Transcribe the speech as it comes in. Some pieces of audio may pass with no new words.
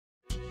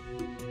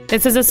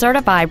This is a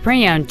certified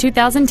pre-owned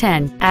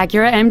 2010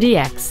 Acura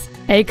MDX,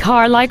 a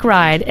car-like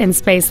ride and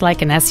space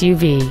like an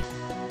SUV.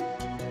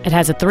 It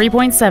has a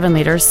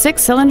 3.7-liter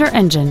six-cylinder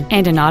engine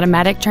and an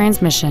automatic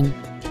transmission.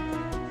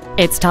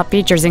 Its top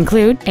features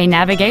include a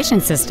navigation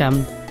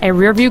system, a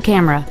rear-view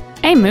camera,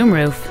 a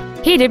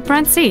moonroof, heated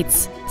front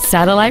seats,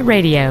 satellite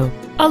radio,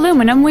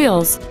 aluminum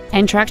wheels,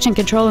 and traction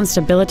control and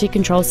stability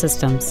control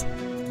systems.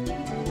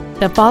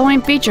 The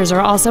following features are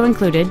also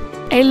included: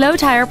 a low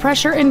tire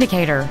pressure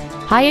indicator,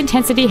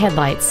 high-intensity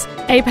headlights,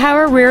 a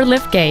power rear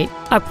liftgate,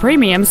 a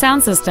premium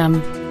sound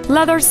system,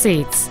 leather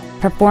seats,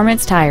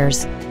 performance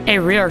tires, a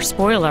rear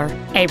spoiler,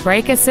 a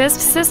brake assist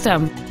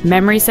system,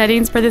 memory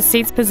settings for the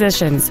seat's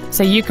positions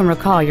so you can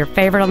recall your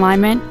favorite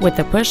alignment with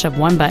the push of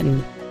one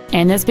button.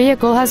 And this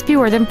vehicle has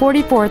fewer than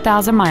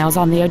 44,000 miles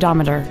on the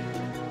odometer.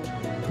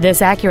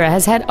 This Acura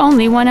has had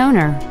only one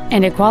owner,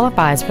 and it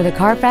qualifies for the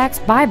Carfax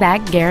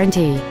buyback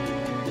guarantee.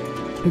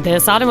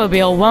 This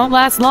automobile won't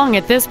last long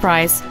at this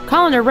price.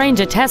 Call and arrange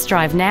a test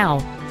drive now.